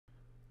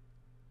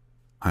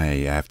I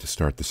have to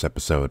start this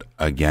episode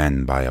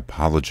again by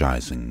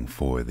apologizing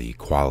for the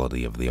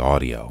quality of the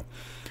audio.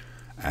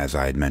 As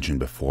I had mentioned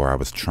before, I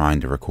was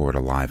trying to record a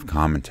live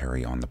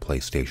commentary on the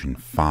PlayStation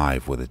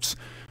 5 with its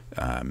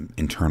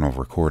internal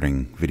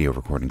video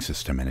recording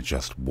system, and it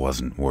just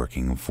wasn't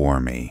working for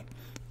me.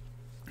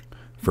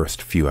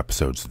 First few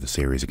episodes of the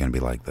series are going to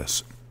be like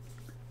this.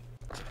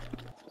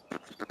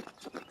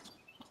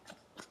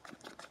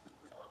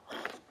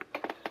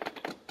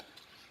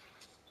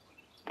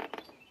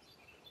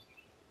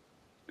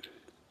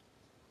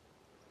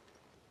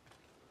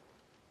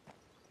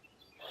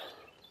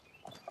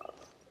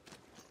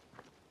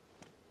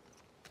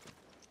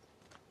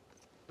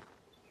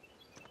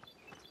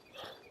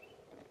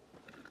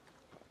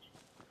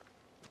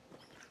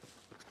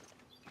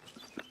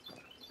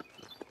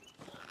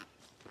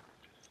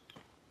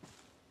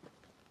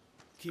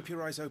 Keep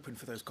your eyes open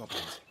for those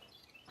goblins.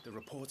 The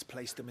reports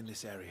placed them in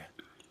this area.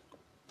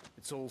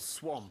 It's all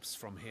swamps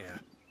from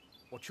here.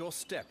 What's your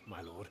step,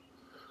 my lord?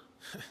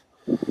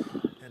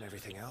 And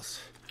everything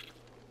else.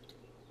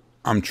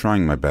 I'm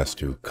trying my best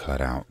to cut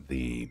out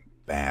the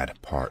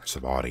bad parts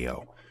of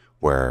audio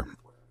where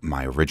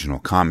my original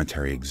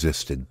commentary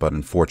existed, but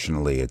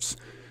unfortunately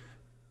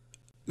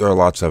there are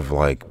lots of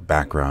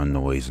background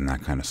noise and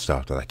that kind of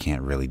stuff that I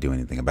can't really do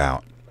anything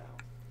about.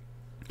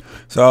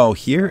 So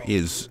here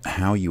is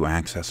how you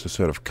access the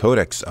sort of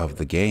codex of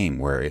the game,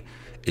 where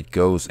it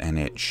goes and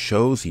it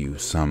shows you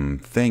some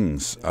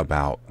things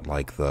about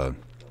the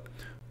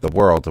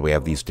world, that we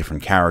have these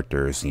different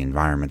characters, the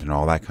environment, and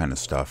all that kind of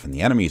stuff, and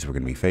the enemies we're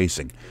going to be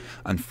facing.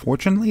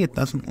 Unfortunately, it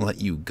doesn't let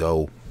you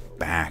go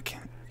back.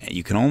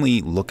 You can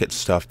only look at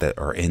stuff that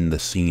are in the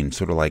scene,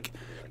 sort of like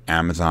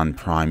Amazon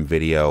Prime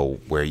Video,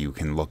 where you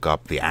can look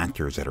up the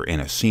actors that are in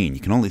a scene.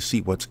 You can only see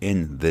what's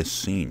in this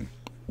scene.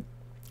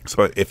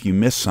 So if you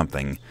miss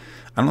something,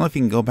 I don't know if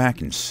you can go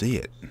back and see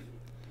it.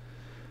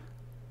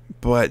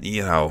 But,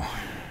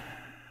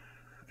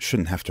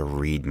 shouldn't have to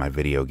read my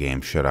video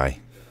game, should I?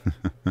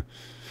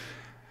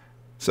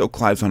 So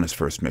Clive's on his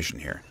first mission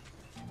here.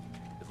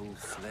 They've all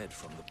fled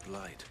from the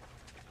Blight.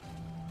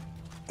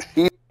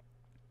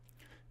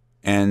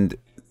 And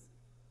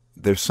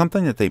there's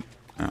something that they...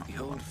 Oh.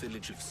 The old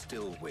village of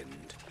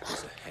Stillwind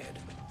is ahead.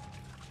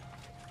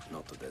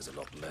 Not that there's a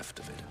lot left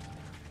of it.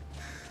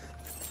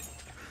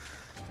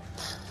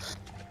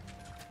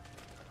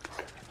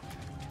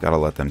 Gotta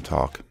let them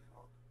talk.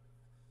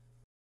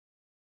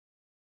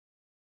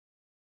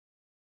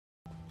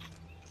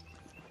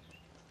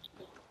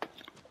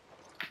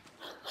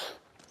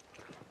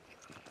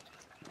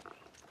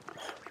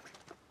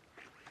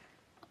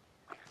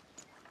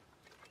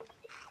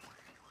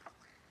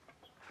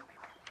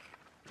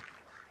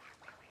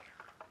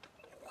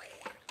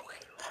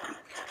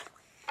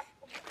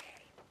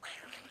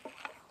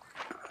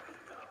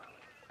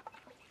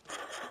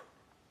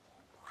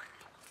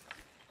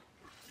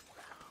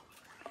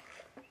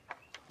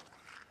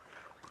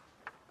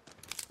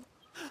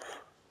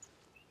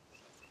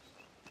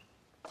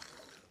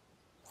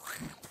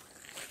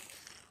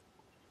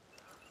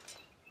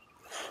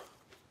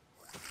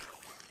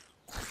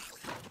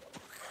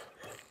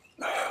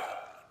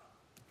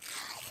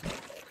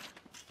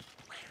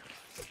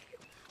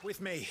 With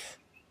me.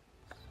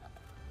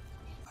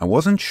 I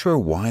wasn't sure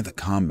why the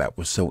combat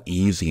was so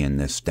easy in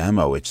this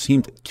demo. It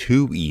seemed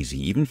too easy,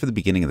 even for the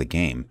beginning of the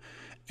game.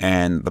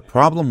 And the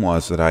problem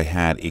was that I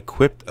had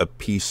equipped a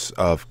piece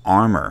of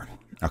armor,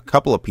 a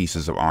couple of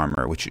pieces of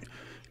armor, which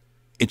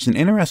it's an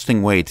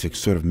interesting way to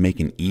sort of make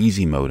an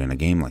easy mode in a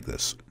game like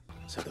this.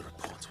 So the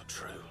reports were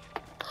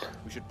true.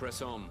 We should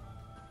press on.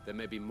 There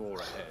may be more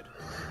ahead.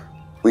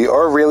 We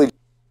are really...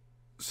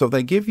 So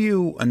they give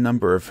you a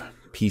number of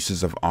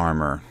pieces of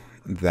armor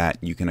that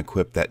you can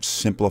equip that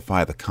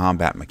simplify the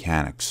combat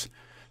mechanics.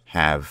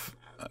 Have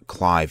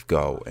Clive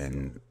go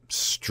and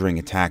string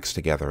attacks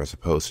together, as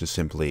opposed to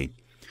simply,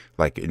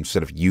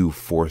 instead of you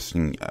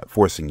forcing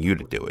you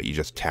to do it, you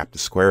just tap the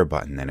square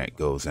button and it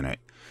goes and it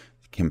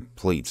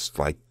completes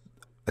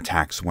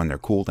attacks when their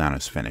cooldown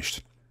is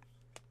finished.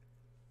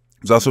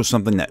 There's also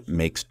something that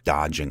makes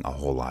dodging a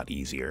whole lot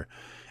easier,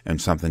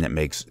 and something that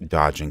makes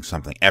dodging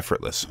something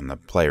effortless on the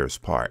player's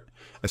part.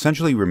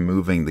 Essentially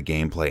removing the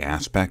gameplay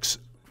aspects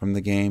from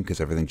the game,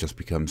 because everything just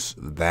becomes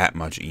that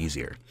much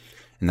easier.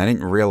 And I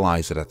didn't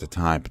realize it at the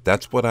time, but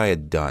that's what I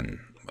had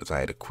done, was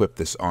I had equipped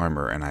this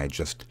armor and I had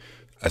just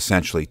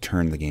essentially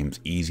turned the game's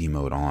easy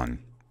mode on.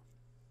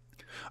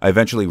 I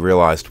eventually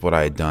realized what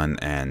I had done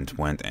and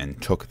went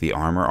and took the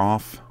armor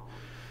off.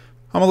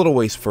 I'm a little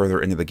ways further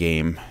into the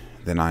game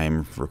than I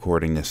am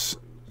recording this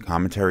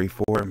commentary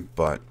for,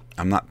 but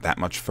I'm not that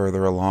much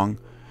further along.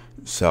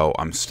 So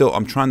I'm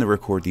trying to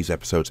record these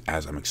episodes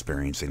as I'm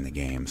experiencing the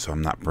game, so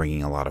I'm not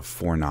bringing a lot of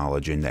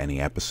foreknowledge into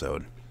any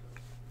episode,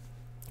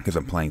 because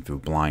I'm playing through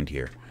blind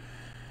here.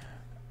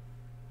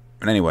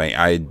 But anyway,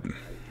 I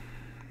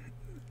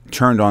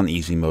turned on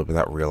easy mode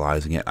without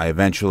realizing it. I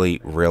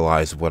eventually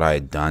realized what I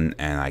had done,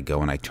 and I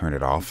go and I turn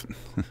it off.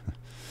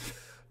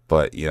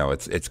 But,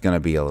 it's going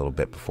to be a little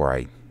bit before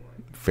I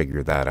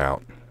figure that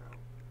out.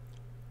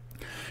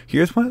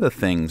 Here's one of the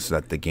things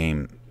that the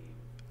game,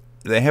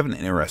 they have an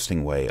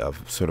interesting way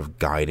of sort of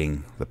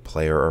guiding the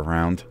player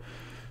around,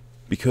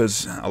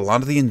 because a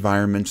lot of the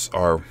environments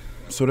are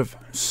sort of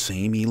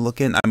samey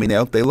looking. I mean,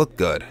 they look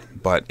good,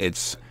 but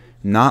it's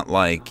not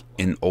like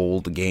an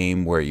old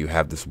game where you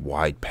have this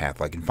wide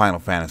path, like in Final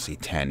Fantasy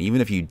X. Even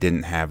if you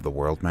didn't have the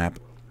world map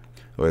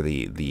or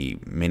the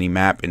mini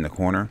map in the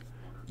corner,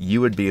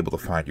 you would be able to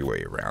find your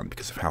way around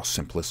because of how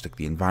simplistic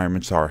the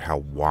environments are, how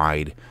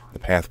wide the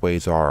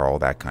pathways are, all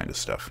that kind of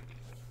stuff.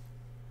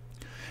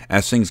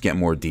 As things get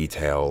more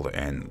detailed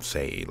and,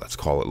 say, let's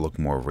call it look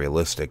more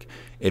realistic,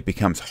 it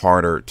becomes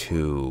harder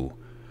to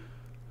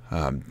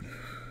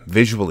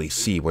visually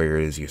see where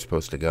it is you're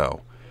supposed to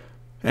go.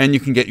 And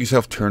you can get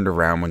yourself turned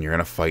around when you're in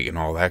a fight and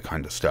all that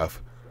kind of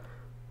stuff.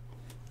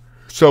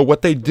 So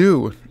what they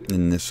do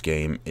in this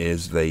game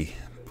is they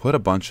put a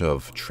bunch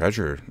of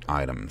treasure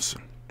items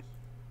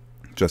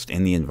just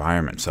in the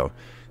environment. So,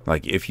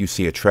 like, if you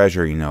see a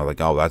treasure, you know,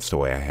 like, oh, that's the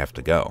way I have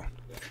to go.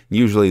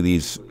 Usually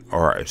these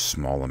are a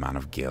small amount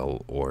of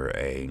gil or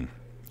a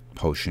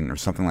potion or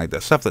something like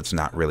that. Stuff that's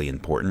not really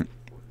important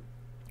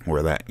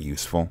or that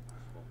useful.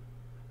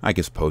 I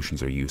guess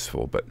potions are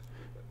useful, but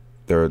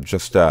they're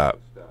just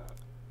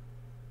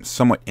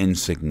somewhat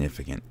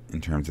insignificant in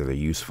terms of their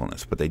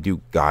usefulness, but they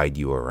do guide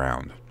you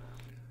around.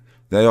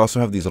 They also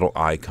have these little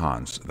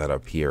icons that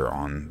appear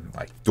on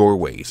like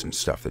doorways and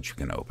stuff that you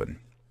can open,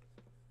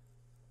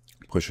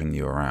 pushing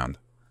you around.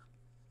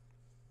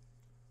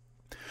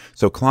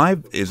 So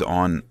Clive is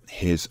on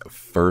his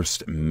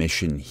first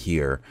mission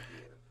here.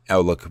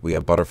 Oh, look, we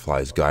have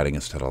butterflies guiding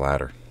us to the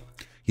ladder.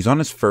 He's on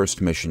his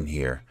first mission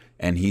here,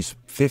 and he's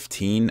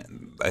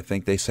 15, I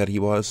think they said he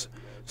was.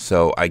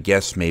 So I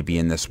guess maybe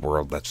in this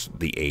world, that's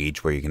the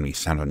age where you're going to be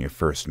sent on your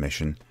first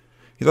mission.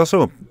 He's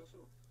also,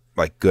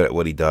 like, good at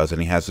what he does,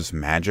 and he has this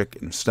magic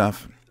and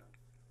stuff.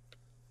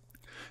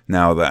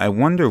 Now, I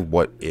wonder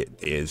what it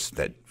is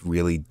that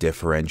really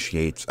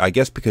differentiates. I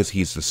guess because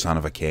he's the son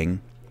of a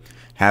king,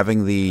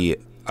 having the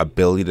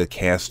ability to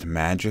cast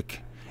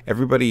magic.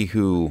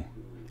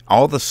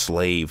 All the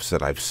slaves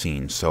that I've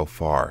seen so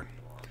far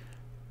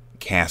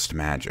cast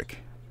magic,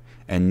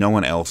 and no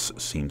one else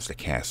seems to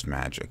cast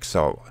magic.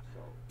 So,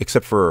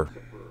 except for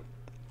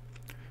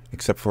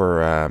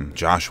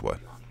Joshua.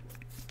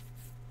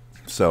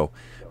 So,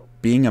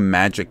 being a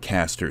magic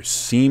caster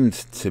seemed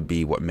to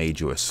be what made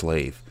you a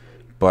slave,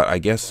 but I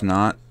guess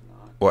not.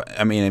 Well,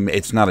 I mean,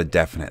 it's not a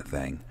definite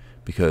thing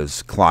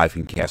because Clive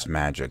can cast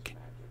magic.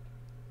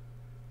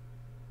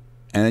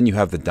 And then you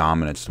have the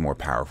dominants, the more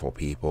powerful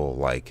people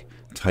like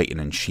Titan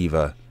and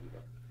Shiva,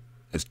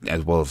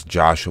 as well as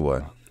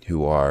Joshua,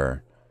 who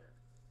are,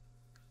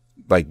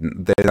 like,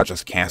 they're not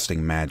just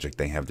casting magic,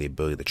 they have the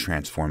ability to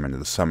transform into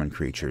the summon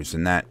creatures.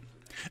 And that,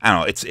 I don't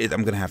know,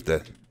 I'm going to have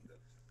to,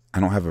 I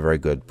don't have a very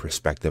good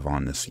perspective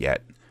on this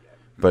yet.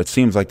 But it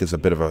seems like there's a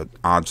bit of an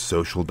odd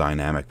social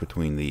dynamic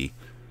between the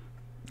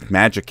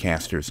magic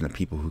casters and the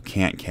people who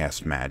can't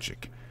cast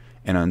magic.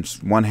 And on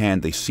one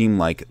hand, they seem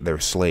like they're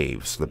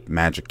slaves, the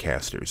magic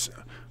casters.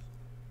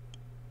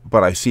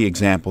 But I see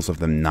examples of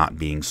them not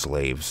being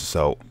slaves,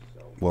 so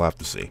we'll have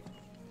to see.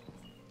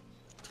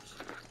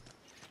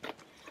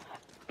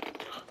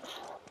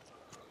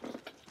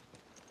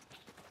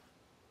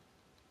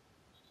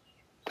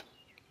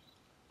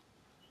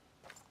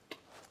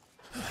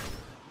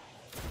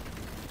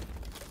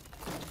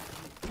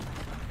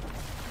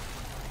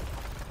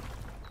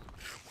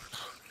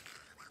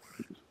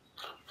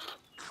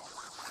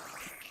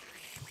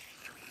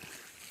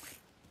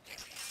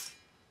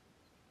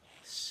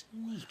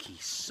 Sneaky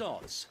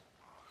sods.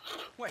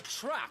 We're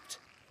trapped.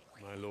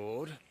 My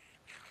lord.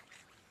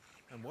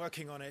 I'm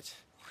working on it.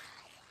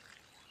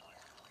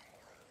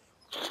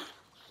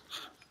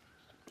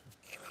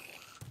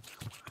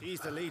 He's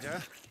the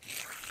leader.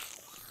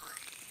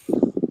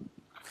 But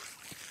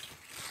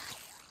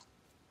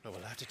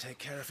we'll have to take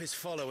care of his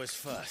followers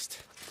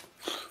first.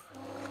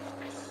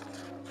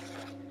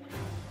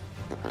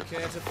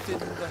 Care to thin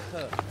the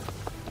herd?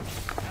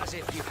 As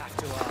if you have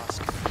to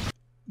ask.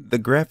 The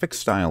graphic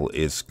style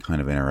is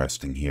kind of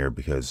interesting here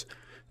because,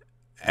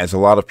 as a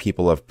lot of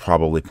people have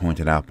probably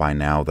pointed out by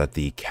now, that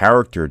the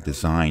character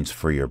designs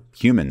for your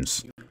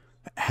humans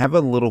have a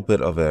little bit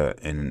of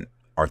an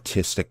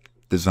artistic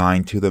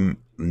design to them.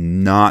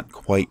 Not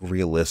quite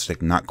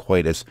realistic, not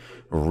quite as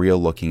real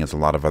looking as a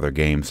lot of other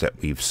games that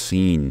we've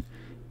seen,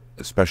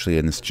 especially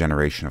in this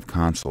generation of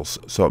consoles.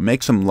 So it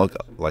makes them look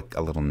like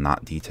a little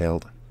not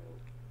detailed.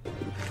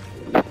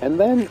 And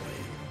then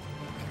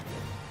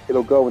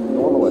it'll go in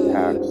normal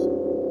attacks.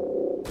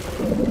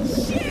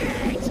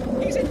 Shit!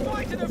 He's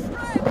invited a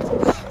friend!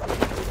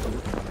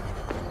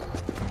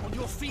 On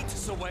your feet,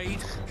 Sir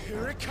Wade.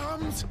 Here it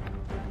comes!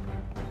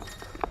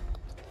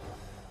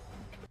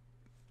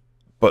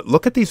 But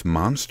look at these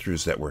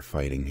monsters that we're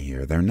fighting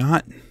here. They're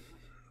not,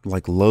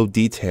 like, low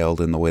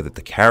detailed in the way that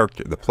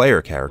the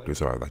player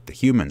characters are, like the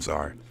humans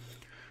are.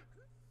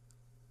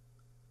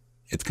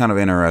 It's kind of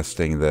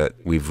interesting that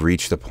we've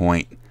reached a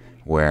point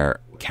where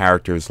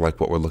characters like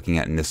what we're looking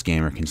at in this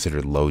game are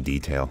considered low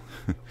detail.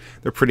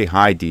 They're pretty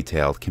high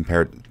detailed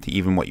compared to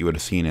even what you would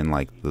have seen in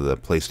like the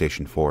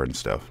PlayStation 4 and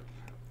stuff.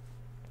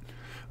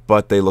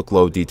 But they look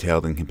low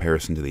detailed in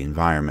comparison to the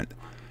environment.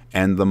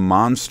 And the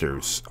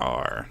monsters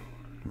are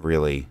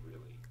really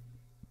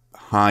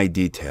high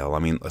detail. I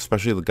mean,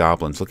 especially the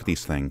goblins. Look at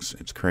these things.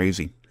 It's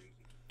crazy.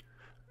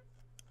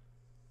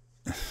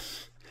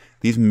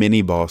 These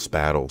mini boss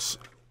battles.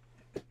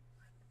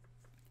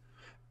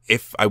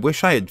 I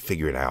wish I had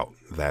figured out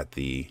that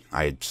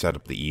I had set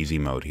up the easy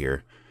mode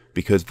here,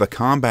 because the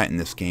combat in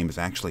this game is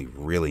actually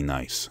really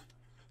nice.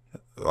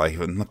 Like,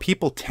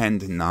 people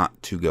tend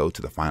not to go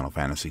to the Final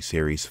Fantasy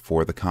series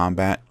for the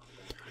combat,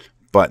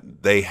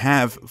 but they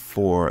have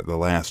for the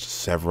last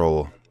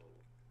several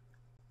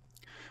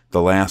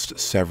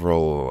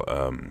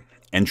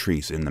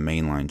entries in the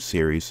mainline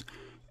series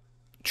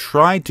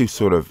tried to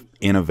sort of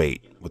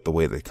innovate with the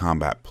way the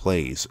combat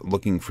plays,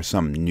 looking for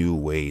some new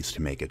ways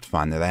to make it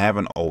fun. They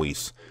haven't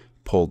always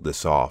pulled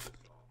this off.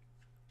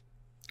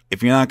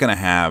 If you're not going to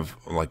have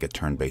like a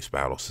turn-based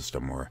battle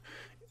system or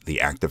the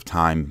active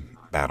time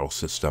battle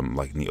system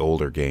like in the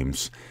older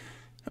games,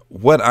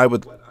 what I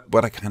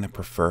kind of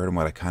preferred and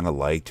what I kind of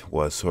liked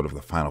was sort of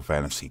the Final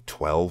Fantasy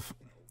 12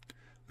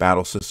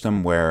 battle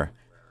system, where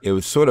it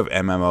was sort of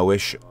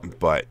MMO-ish,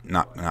 but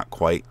not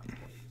quite.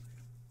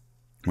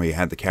 Where you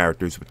had the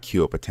characters would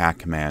queue up attack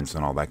commands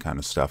and all that kind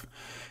of stuff.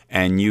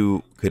 And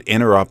you could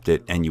interrupt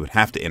it, and you would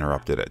have to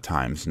interrupt it at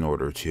times in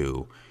order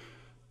to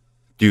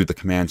do the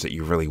commands that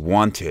you really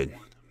wanted.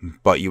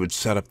 But you would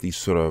set up these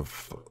sort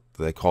of,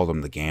 they call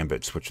them the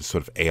gambits, which is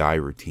sort of AI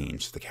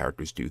routines. The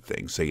characters do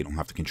things, so you don't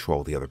have to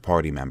control the other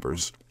party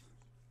members.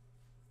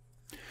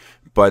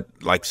 But,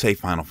 like, say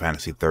Final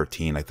Fantasy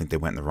 13, I think they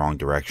went in the wrong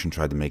direction,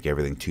 tried to make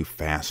everything too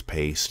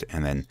fast-paced,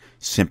 and then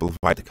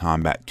simplified the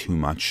combat too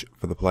much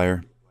for the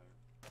player.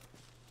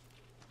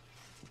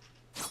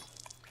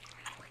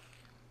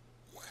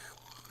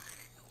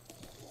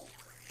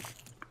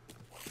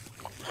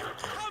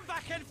 Come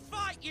back and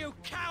fight, you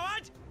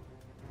coward!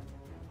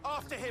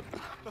 After him,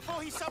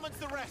 before he summons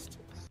the rest!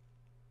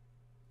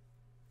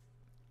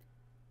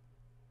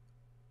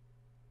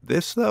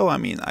 This, though, I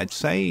mean, I'd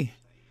say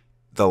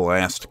the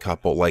last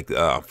couple, like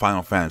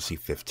Final Fantasy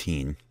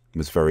 15,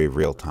 was very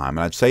real-time.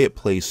 And I'd say it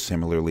plays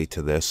similarly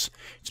to this.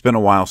 It's been a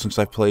while since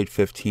I played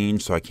 15,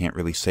 so I can't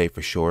really say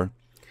for sure.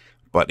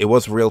 But it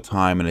was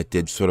real-time, and it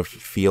did sort of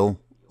feel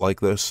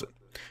like this.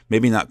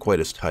 Maybe not quite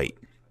as tight.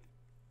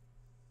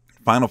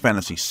 Final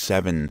Fantasy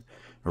 7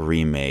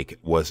 Remake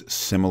was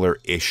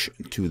similar-ish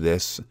to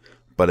this,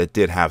 but it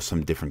did have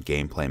some different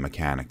gameplay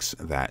mechanics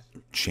that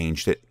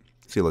changed it.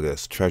 See, look at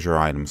this. Treasure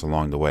items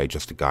along the way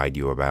just to guide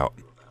you about.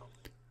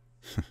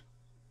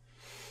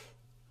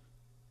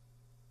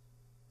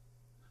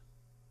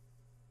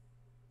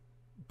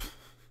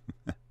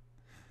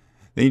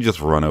 Then you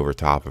just run over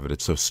top of it.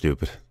 It's so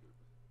stupid.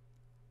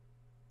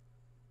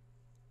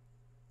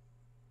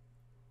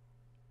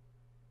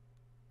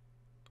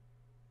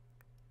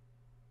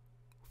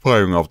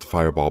 Firing off the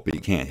fireball, but you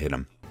can't hit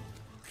him.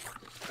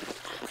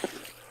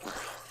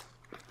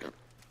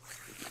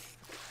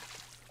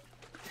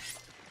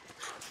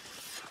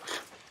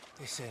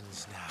 This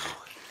ends now.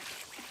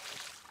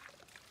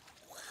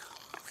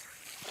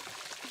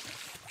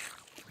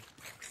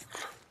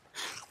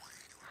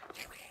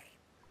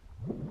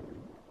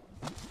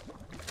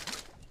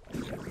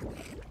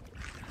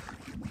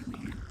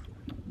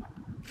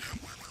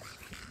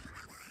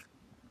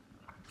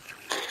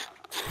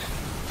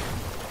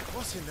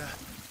 What's in there?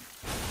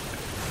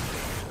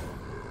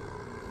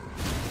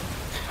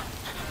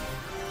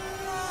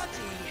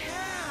 Bloody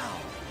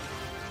hell!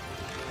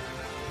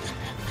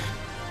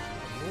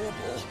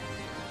 Normal?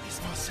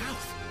 It's not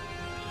south.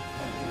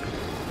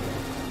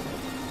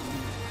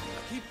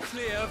 Keep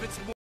clear of its.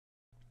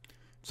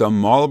 It's a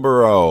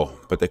Marlboro,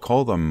 but they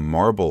call them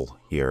Marble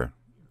here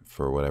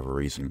for whatever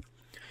reason.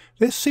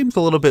 This seems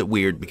a little bit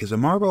weird because a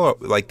Marlboro,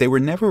 like, they were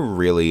never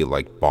really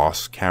like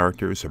boss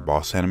characters or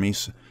boss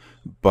enemies,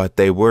 but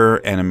they were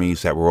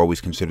enemies that were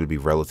always considered to be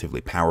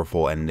relatively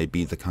powerful, and they'd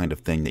be the kind of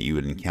thing that you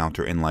would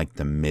encounter in like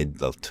the mid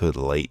to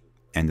the late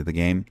end of the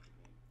game.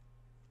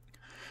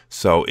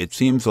 So it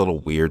seems a little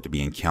weird to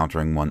be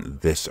encountering one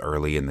this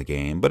early in the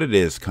game, but it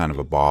is kind of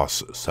a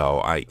boss,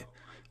 so I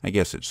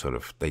guess it's sort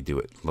of, they do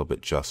it a little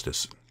bit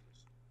justice.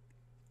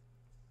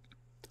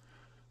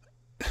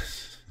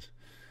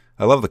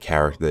 I love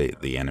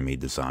the enemy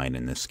design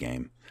in this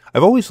game.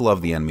 I've always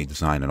loved the enemy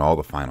design in all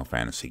the Final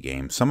Fantasy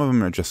games. Some of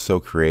them are just so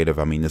creative.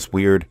 I mean, this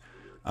weird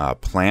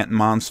plant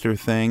monster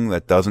thing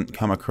that doesn't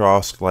come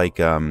across like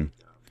a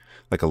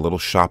little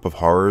shop of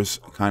horrors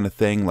kind of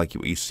thing, like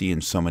what you see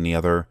in so many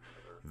other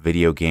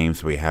video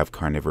games where you have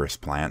carnivorous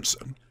plants.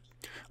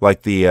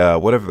 Like the,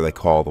 whatever they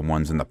call the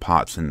ones in the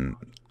pots in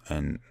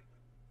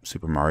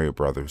Super Mario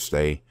Brothers.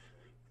 They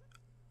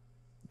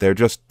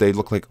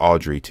look like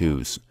Audrey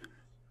 2s.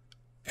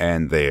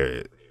 And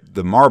the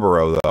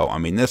Marlboro, though, I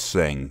mean, this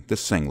thing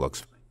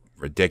looks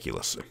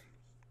ridiculous.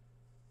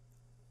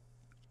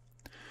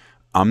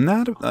 I'm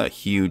not a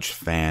huge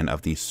fan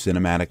of these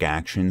cinematic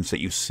actions that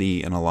you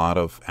see in a lot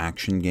of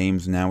action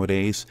games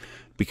nowadays,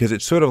 because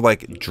it sort of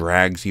like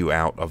drags you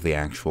out of the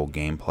actual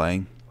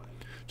gameplay.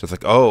 Just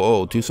like,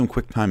 oh, do some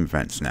quick time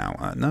events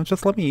now. No,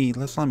 just let me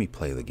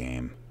play the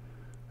game.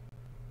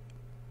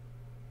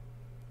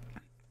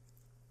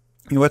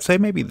 You know, let's say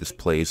maybe this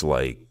plays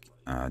like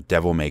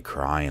Devil May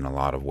Cry in a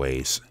lot of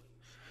ways.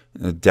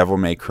 Devil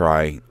May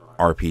Cry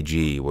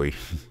RPG, where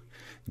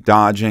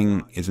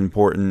dodging is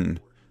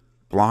important,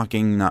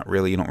 blocking not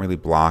really. You don't really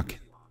block.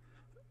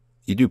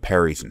 You do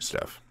parries and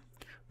stuff,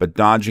 but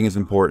dodging is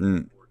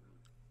important.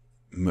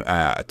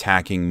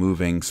 Attacking,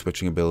 moving,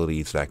 switching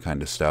abilities, that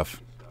kind of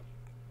stuff.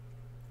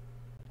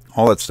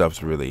 All that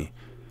stuff's really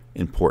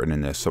important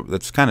in this. So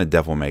that's kind of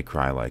Devil May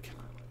Cry like.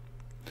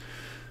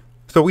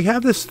 So we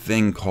have this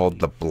thing called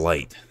the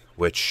Blight,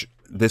 which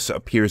this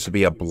appears to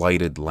be a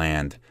blighted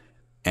land,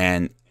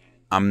 and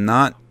I'm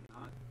not.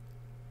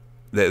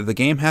 The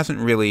game hasn't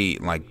really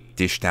like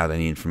dished out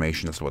any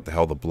information as to what the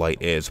hell the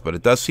Blight is, but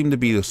it does seem to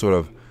be the sort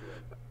of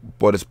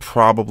what is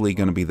probably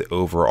going to be the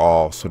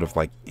overall sort of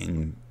like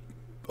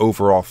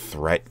overall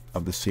threat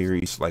of the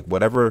series. Like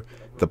whatever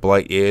the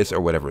Blight is,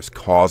 or whatever is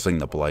causing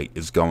the Blight,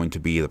 is going to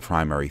be the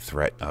primary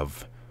threat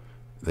of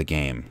the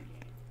game.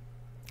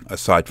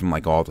 Aside from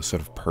like all the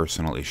sort of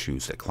personal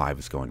issues that Clive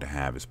is going to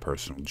have, his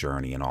personal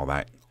journey and all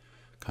that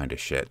kind of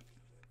shit.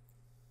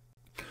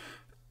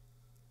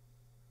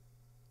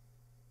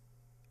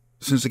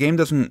 Since the game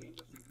doesn't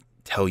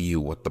tell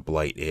you what the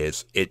Blight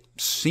is, it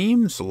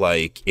seems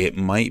like it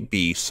might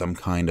be some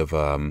kind of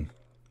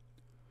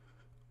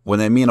when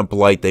they mean a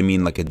blight, they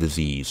mean like a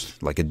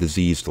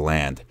diseased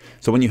land.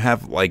 So when you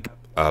have like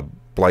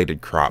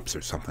blighted crops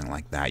or something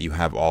like that, you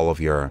have all of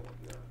your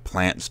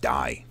plants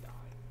die.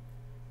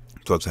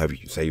 So let's have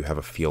you say you have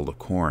a field of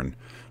corn.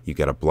 You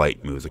get a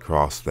blight moves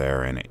across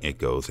there, and it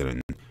goes in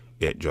and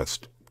it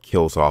just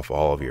kills off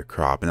all of your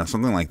crop. And that's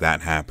something like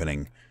that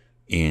happening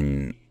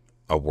in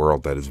a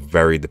world that is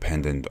very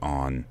dependent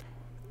on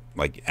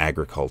like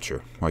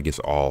agriculture. Well, I guess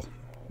all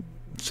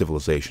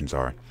civilizations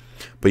are.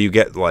 But you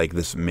get like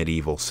this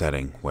medieval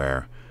setting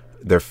where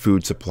their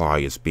food supply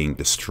is being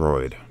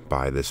destroyed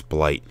by this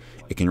blight.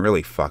 It can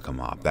really fuck them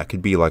up. That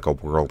could be like a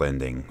world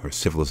ending or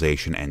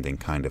civilization ending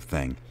kind of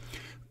thing.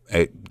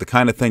 The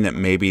kind of thing that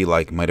maybe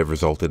like might have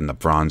resulted in the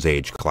Bronze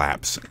Age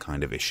collapse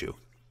kind of issue.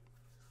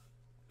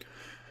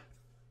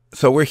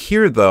 So we're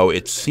here, though.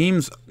 It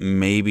seems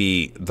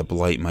maybe the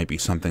Blight might be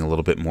something a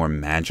little bit more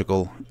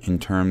magical in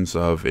terms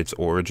of its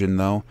origin,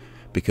 though,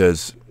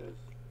 because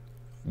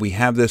we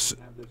have this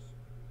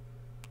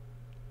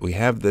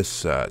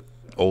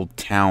old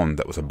town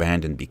that was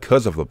abandoned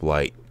because of the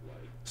Blight,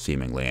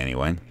 seemingly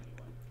anyway.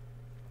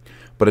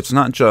 But it's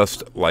not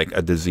just like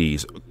a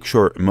disease.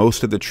 Sure,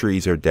 most of the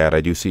trees are dead.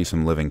 I do see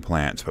some living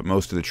plants, but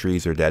most of the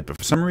trees are dead. But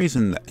for some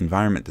reason, the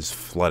environment is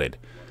flooded.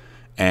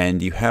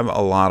 And you have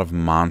a lot of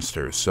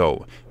monsters.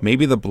 So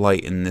maybe the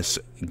Blight in this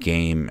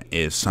game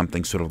is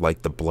something sort of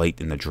like the Blight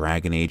in the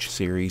Dragon Age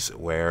series,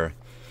 where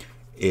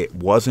it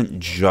wasn't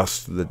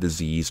just the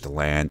diseased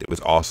land. It was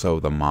also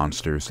the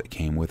monsters that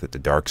came with it, the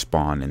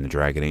Darkspawn in the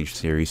Dragon Age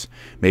series.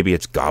 Maybe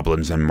it's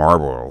goblins and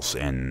marbles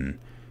in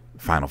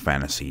Final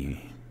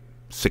Fantasy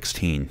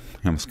 16.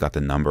 I almost got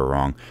the number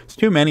wrong. There's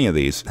too many of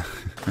these.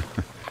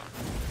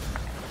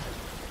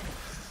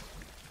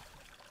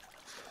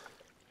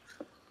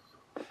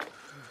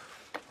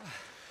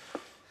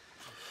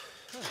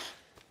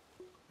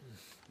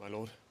 My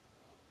lord.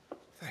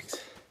 Thanks.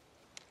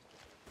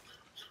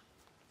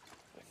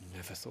 I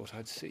never thought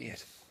I'd see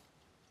it.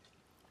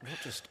 Not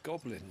just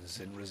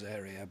goblins in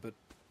Rosaria, but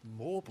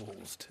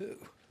marbles too.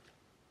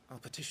 I'll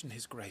petition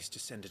His Grace to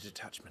send a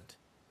detachment.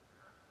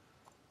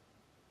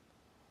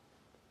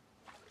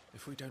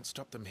 If we don't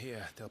stop them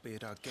here, they'll be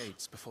at our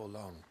gates before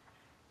long.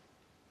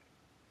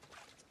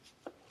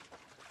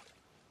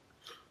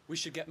 We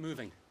should get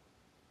moving.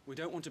 We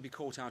don't want to be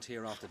caught out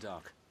here after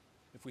dark.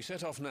 If we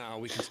set off now,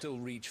 we can still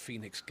reach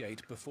Phoenix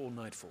Gate before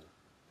nightfall.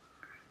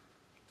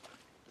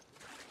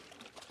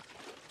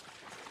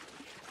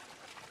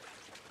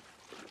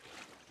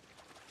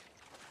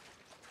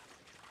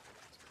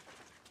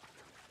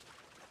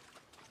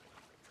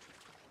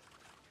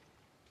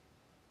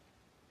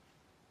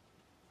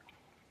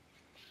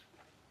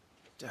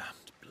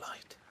 Damned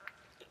Blight.